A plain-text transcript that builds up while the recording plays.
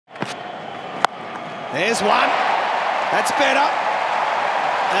There's one. That's better.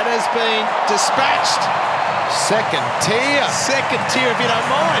 That has been dispatched. Second tier. Second tier, if you don't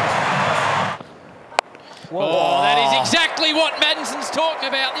mind. Oh, that is exactly what Maddison's talking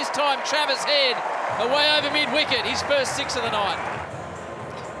about. This time, Travis Head away over mid-wicket. His first 6 of the night.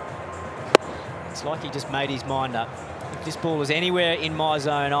 It's like he just made his mind up. If this ball is anywhere in my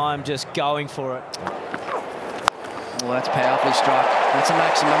zone, I'm just going for it. Oh, that's powerfully struck. That's a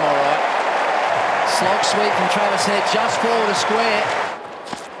maximum, all right. Slog sweep from Travis Head, just forward a square.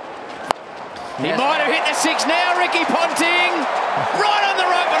 He might have hit the 6 now, Ricky Ponting. Right on the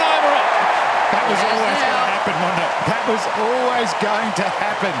rope and over it. That was always going to happen, wasn't it? That was always going to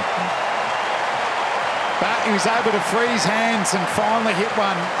happen. But he was able to free his hands and finally hit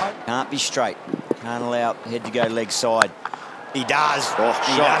one. Can't be straight. Can't allow Head to go leg side. He does.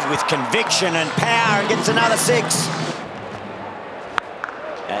 He does with conviction and power and gets another 6.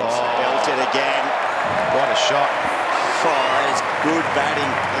 That's belted again. What a shot. Oh, that is good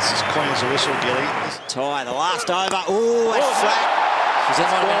batting. This is clean as a whistle, Gilly. Tie, the last over. Oh, that's flat. Is that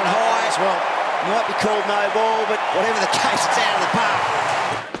one Gone high as well? Might be called no ball, but whatever the case, it's out of the park.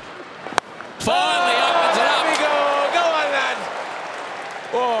 Finally opens it up. Go on, lad.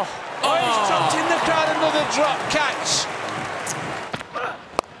 Oh, he's dropped in the crowd, another drop catch.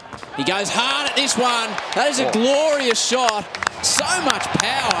 He goes hard at this one. That is a glorious shot. So much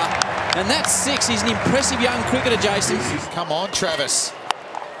power. And that 6 is an impressive young cricketer, Jason. Come on, Travis.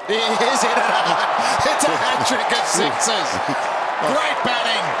 He is in it. It's a hat-trick of 6s. Great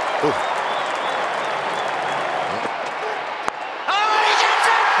batting. Oh, he gets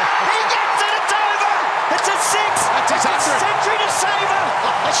it! He gets it! It's over! It's a 6! That's his It's a 100th. century to savour!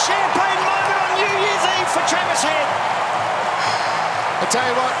 A champagne moment on New Year's Eve for Travis Head. I tell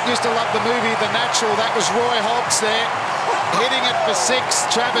you what, used to love the movie The Natural. That was Roy Hobbs there, hitting it for 6.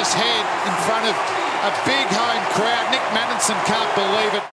 Travis Head in front of a big home crowd. Nick Maddison can't believe it.